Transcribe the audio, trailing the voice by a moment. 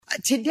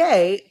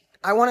Today,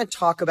 I want to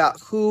talk about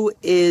who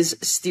is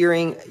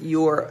steering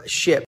your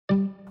ship.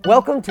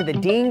 Welcome to the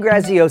Dean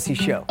Graziosi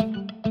Show.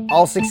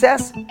 All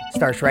success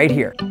starts right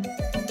here.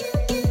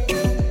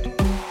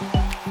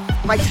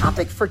 My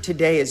topic for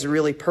today is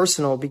really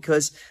personal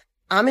because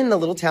I'm in the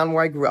little town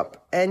where I grew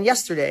up. And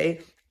yesterday,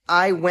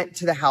 I went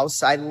to the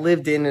house I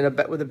lived in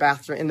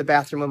the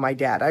bathroom with my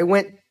dad.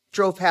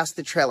 Drove past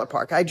the trailer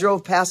park. I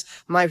drove past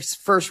my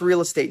first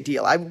real estate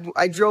deal.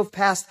 I drove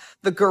past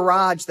the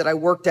garage that I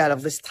worked out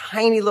of, this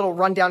tiny little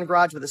rundown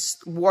garage with a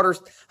water.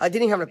 I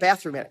didn't even have a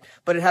bathroom in it,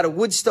 but it had a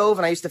wood stove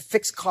and I used to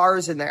fix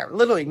cars in there.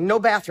 Literally no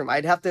bathroom.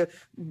 I'd have to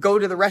go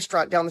to the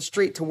restaurant down the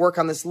street to work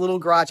on this little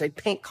garage. I'd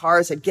paint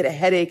cars. I'd get a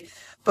headache.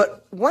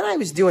 But when I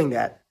was doing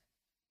that,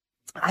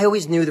 I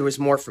always knew there was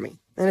more for me.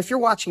 And if you're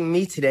watching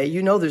me today,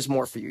 you know there's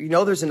more for you. You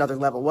know there's another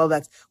level. Well,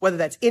 whether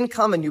that's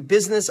income, a new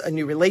business, a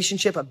new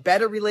relationship, a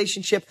better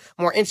relationship,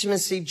 more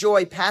intimacy,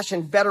 joy,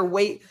 passion, better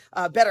weight,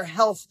 better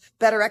health,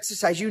 better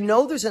exercise. You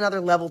know there's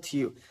another level to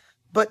you.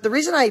 But the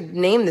reason I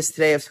named this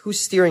today of who's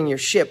steering your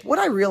ship, what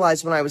I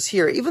realized when I was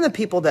here, even the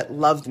people that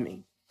loved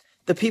me,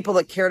 the people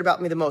that cared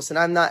about me the most, and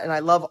I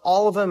love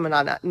all of them, and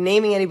I'm not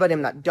naming anybody,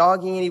 I'm not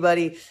dogging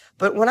anybody,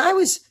 but when I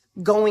was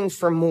going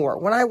for more,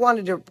 when I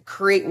wanted to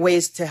create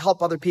ways to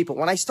help other people,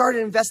 when I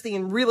started investing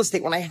in real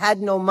estate, when I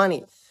had no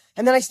money,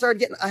 and then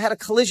I had a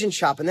collision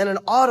shop and then an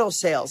auto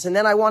sales, and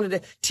then I wanted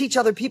to teach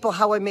other people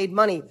how I made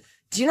money.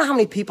 Do you know how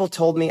many people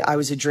told me I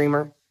was a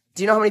dreamer?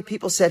 Do you know how many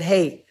people said,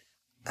 hey,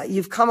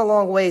 you've come a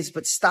long ways,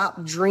 but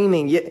stop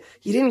dreaming. You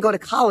didn't go to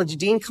college,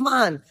 Dean. Come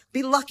on,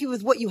 be lucky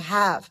with what you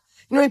have.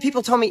 You know how many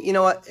people told me, you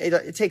know what,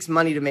 it takes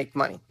money to make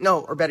money. No,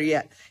 or better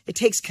yet, it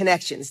takes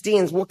connections.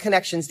 Dean, what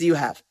connections do you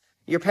have?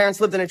 Your parents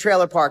lived in a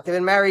trailer park. They've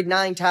been married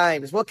 9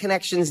 times. What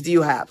connections do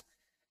you have?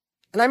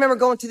 And I remember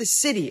going to the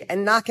city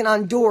and knocking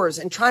on doors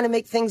and trying to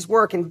make things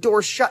work and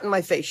doors shut in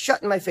my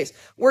face.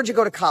 Where'd you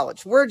go to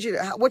college?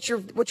 What's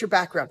your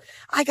background?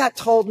 I got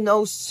told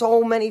no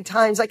so many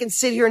times. I can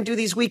sit here and do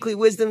these weekly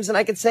wisdoms and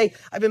I can say,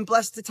 I've been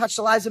blessed to touch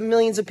the lives of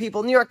millions of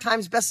people. New York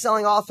Times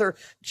bestselling author,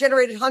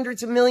 generated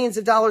hundreds of millions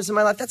of dollars in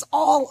my life. That's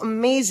all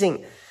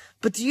amazing.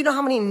 But do you know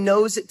how many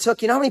no's it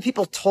took? You know how many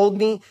people told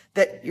me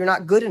that you're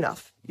not good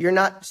enough? You're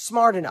not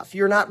smart enough.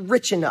 You're not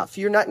rich enough.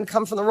 You're not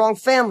come from the wrong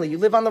family. You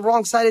live on the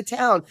wrong side of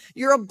town.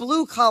 You're a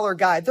blue collar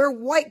guy. They're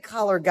white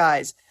collar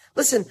guys.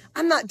 Listen,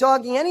 I'm not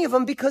dogging any of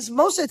them because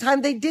most of the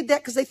time they did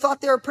that because they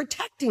thought they were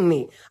protecting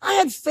me. I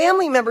had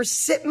family members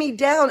sit me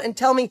down and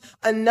tell me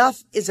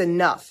enough is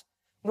enough.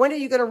 When are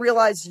you going to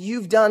realize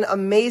you've done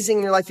amazing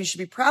in your life? You should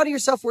be proud of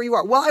yourself where you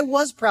are. Well, I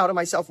was proud of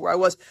myself where I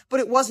was, but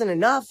it wasn't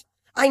enough.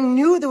 I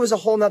knew there was a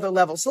whole nother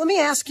level. So let me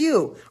ask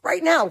you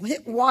right now,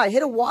 hit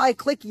a Y,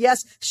 click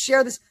yes,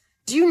 share this.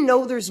 Do you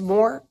know there's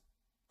more?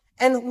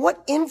 And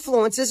what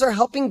influences are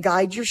helping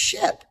guide your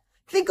ship?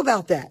 Think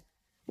about that.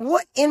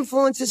 What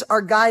influences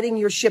are guiding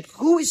your ship?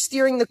 Who is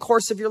steering the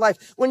course of your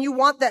life? When you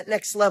want that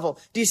next level,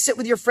 do you sit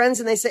with your friends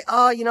and they say,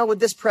 with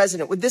this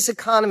president, with this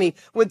economy,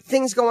 with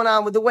things going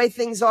on, with the way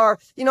things are,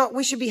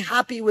 we should be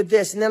happy with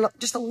this. And then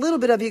just a little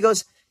bit of you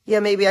goes, yeah,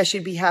 maybe I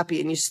should be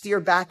happy. And you steer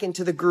back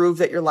into the groove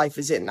that your life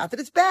is in. Not that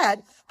it's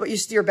bad, but you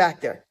steer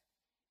back there.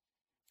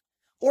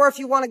 Or if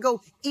you want to go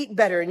eat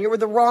better and you're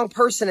with the wrong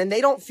person and they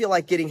don't feel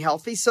like getting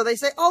healthy, so they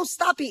say,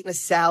 stop eating a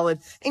salad.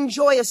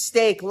 Enjoy a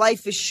steak.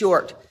 Life is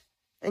short.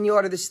 And you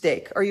order the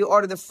steak or you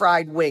order the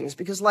fried wings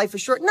because life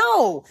is short.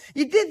 No,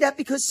 you did that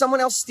because someone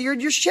else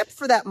steered your ship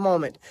for that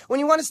moment. When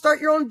you want to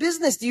start your own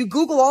business, do you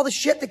Google all the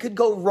shit that could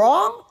go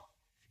wrong?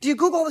 Do you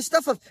Google all the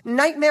stuff of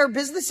nightmare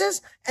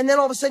businesses? And then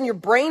all of a sudden your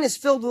brain is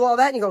filled with all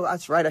that and you go,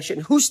 that's right, I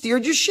shouldn't. Who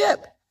steered your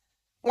ship?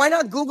 Why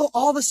not Google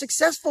all the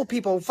successful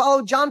people?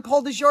 Follow John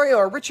Paul DeJoria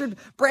or Richard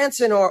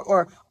Branson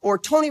or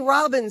Tony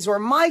Robbins or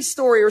my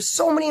story or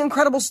so many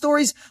incredible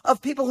stories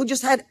of people who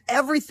just had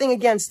everything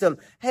against them.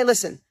 Hey,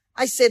 listen,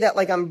 I say that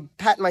like I'm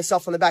patting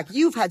myself on the back.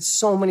 You've had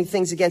so many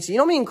things against you. You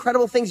know how many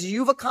incredible things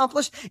you've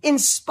accomplished in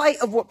spite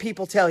of what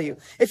people tell you?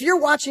 If you're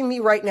watching me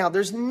right now,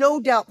 there's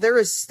no doubt there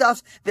is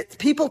stuff that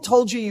people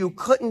told you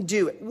couldn't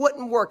do. It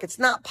wouldn't work. It's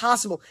not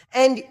possible.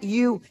 And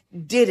you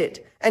did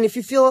it. And if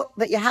you feel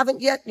that you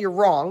haven't yet, you're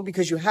wrong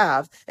because you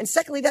have. And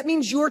secondly, that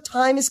means your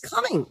time is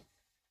coming.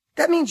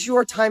 That means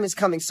your time is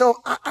coming.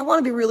 So I want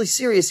to be really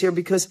serious here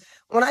because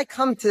when I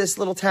come to this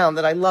little town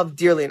that I love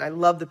dearly and I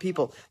love the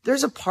people,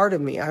 there's a part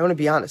of me, I want to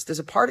be honest, there's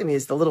a part of me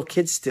is the little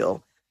kid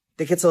still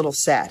that gets a little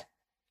sad.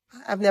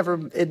 I've never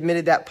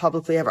admitted that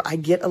publicly ever. I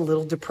get a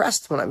little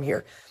depressed when I'm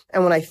here.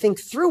 And when I think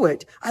through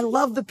it, I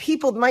love the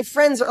people. My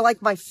friends are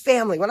like my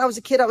family. When I was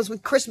a kid, I was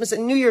with Christmas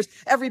and New Year's,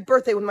 every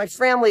birthday with my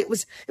family. It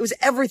was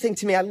everything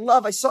to me.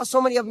 I saw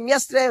so many of them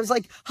yesterday. I was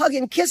like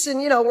hugging, kissing,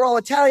 we're all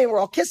Italian. We're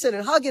all kissing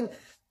and hugging.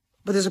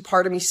 But there's a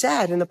part of me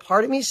sad. And the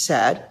part of me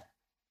sad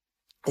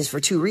is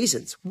for 2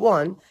 reasons.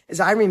 One is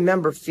I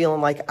remember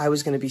feeling like I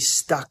was going to be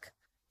stuck.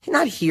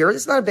 Not here.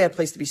 It's not a bad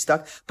place to be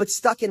stuck, but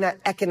stuck in that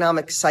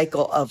economic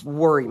cycle of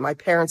worry. My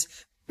parents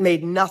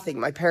made nothing.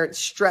 My parents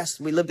stressed.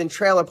 We lived in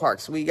trailer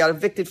parks. We got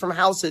evicted from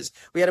houses.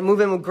 We had to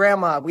move in with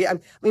grandma. We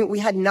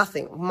had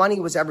nothing. Money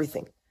was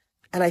everything.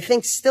 And I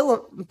think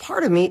still a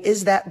part of me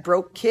is that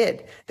broke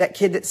kid, that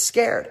kid that's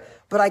scared.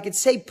 But I could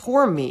say,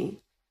 poor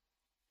me.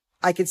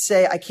 I could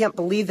say, I can't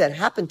believe that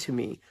happened to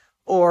me.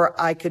 Or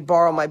I could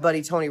borrow my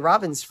buddy Tony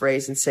Robbins'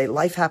 phrase and say,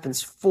 life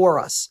happens for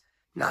us,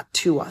 not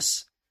to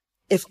us.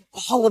 If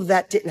all of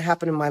that didn't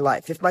happen in my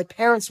life, if my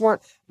parents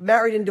weren't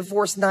married and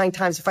divorced 9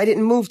 times, if I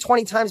didn't move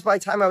 20 times by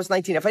the time I was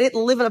 19, if I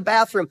didn't live in a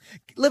bathroom,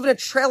 live in a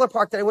trailer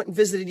park that I went and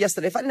visited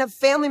yesterday, if I didn't have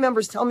family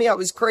members tell me I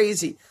was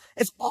crazy,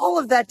 if all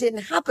of that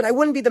didn't happen, I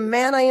wouldn't be the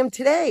man I am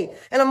today.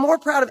 And I'm more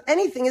proud of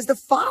anything as the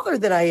father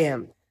that I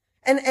am.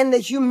 And the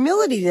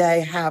humility that I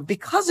have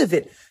because of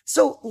it.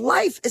 So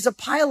life is a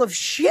pile of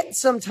shit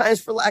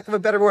sometimes, for lack of a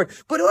better word.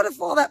 But what if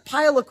all that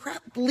pile of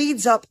crap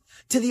leads up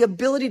to the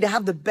ability to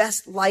have the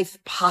best life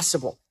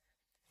possible?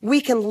 We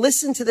can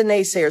listen to the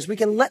naysayers. We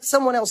can let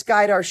someone else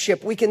guide our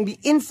ship. We can be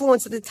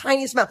influenced at the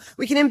tiniest amount.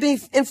 We can be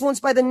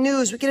influenced by the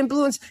news. We can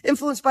be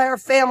influenced by our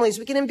families.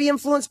 We can be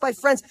influenced by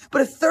friends.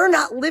 But if they're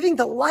not living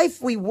the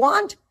life we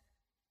want,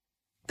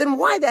 then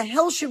why the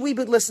hell should we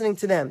be listening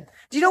to them?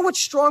 Do you know what's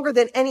stronger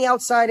than any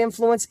outside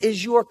influence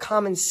is your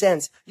common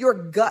sense, your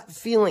gut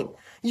feeling.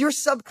 Your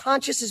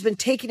subconscious has been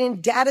taking in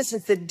data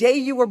since the day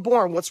you were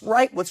born. What's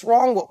right, what's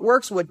wrong, what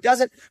works, what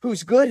doesn't,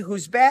 who's good,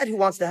 who's bad, who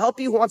wants to help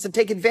you, who wants to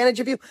take advantage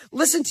of you.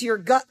 Listen to your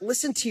gut,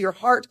 listen to your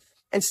heart,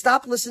 and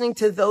stop listening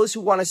to those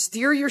who want to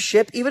steer your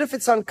ship, even if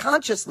it's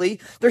unconsciously.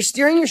 They're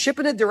steering your ship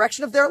in the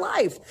direction of their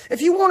life.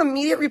 If you want to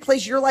immediately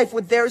replace your life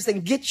with theirs, then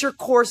get your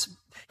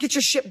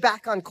ship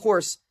back on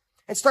course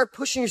and start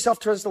pushing yourself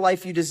towards the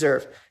life you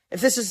deserve. If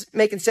this is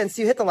making sense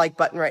to you, hit the like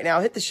button right now,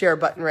 hit the share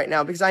button right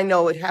now, because I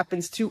know it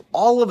happens to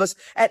all of us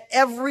at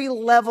every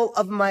level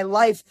of my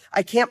life.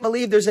 I can't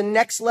believe there's a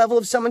next level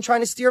of someone trying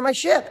to steer my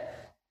ship.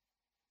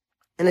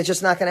 And it's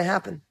just not going to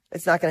happen.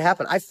 It's not going to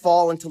happen. I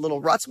fall into little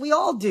ruts. We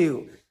all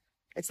do.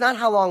 It's not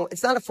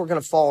if we're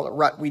going to fall in a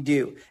rut, we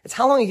do. It's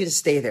how long are you going to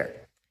stay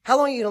there? How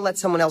long are you going to let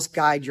someone else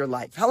guide your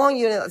life? How long are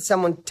you going to let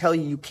someone tell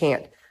you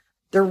can't?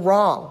 They're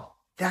wrong.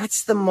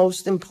 That's the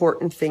most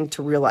important thing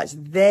to realize.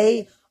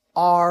 They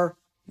are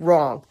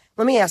wrong.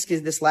 Let me ask you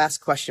this last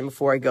question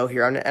before I go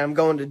here. I'm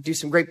going to do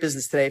some great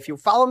business today. If you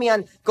go follow me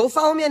on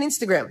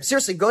Instagram.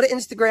 Seriously, go to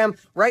Instagram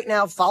right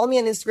now. Follow me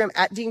on Instagram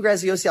at Dean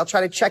Graziosi. I'll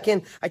try to check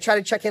in. I try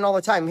to check in all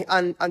the time.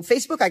 On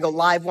Facebook, I go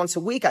live once a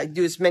week. I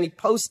do as many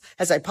posts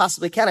as I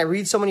possibly can. I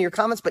read so many of your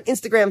comments, but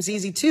Instagram's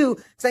easy too,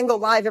 because I can go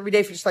live every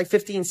day for just like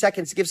 15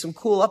 seconds to give some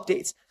cool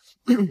updates.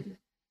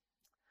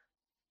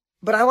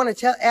 But I want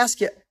to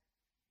ask you,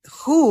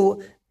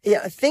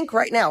 think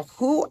right now,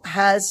 who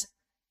has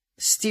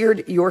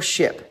steered your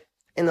ship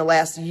in the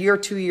last year,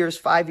 2 years,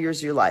 5 years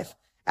of your life,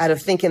 out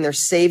of thinking they're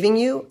saving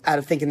you, out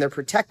of thinking they're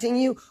protecting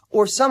you,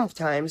 or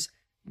sometimes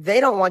they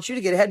don't want you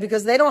to get ahead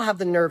because they don't have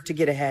the nerve to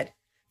get ahead.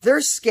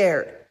 They're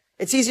scared.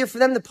 It's easier for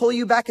them to pull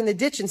you back in the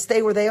ditch and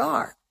stay where they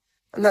are.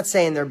 I'm not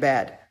saying they're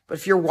bad, but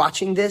if you're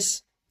watching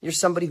this, you're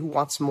somebody who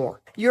wants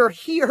more. You're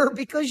here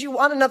because you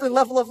want another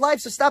level of life,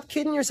 so stop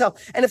kidding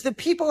yourself. And if the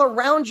people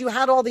around you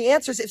had all the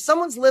answers, if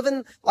someone's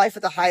living life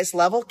at the highest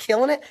level,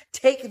 killing it,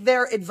 take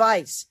their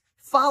advice.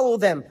 Follow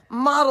them,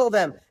 model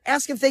them,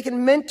 ask if they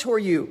can mentor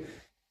you.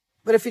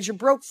 But if it's your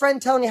broke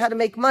friend telling you how to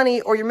make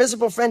money or your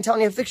miserable friend telling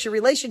you how to fix your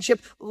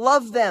relationship,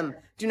 love them.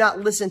 Do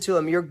not listen to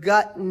them. Your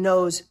gut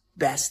knows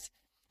best.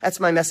 That's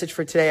my message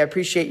for today. I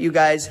appreciate you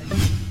guys.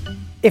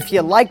 If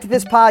you liked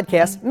this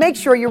podcast, make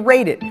sure you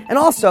rate it. And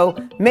also,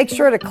 make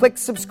sure to click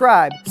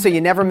subscribe so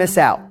you never miss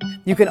out.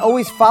 You can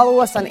always follow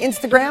us on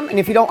Instagram, and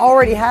if you don't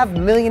already have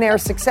Millionaire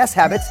Success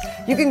Habits,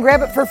 you can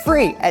grab it for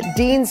free at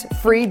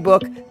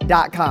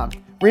deansfreebook.com.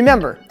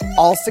 Remember,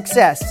 all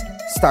success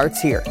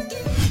starts here.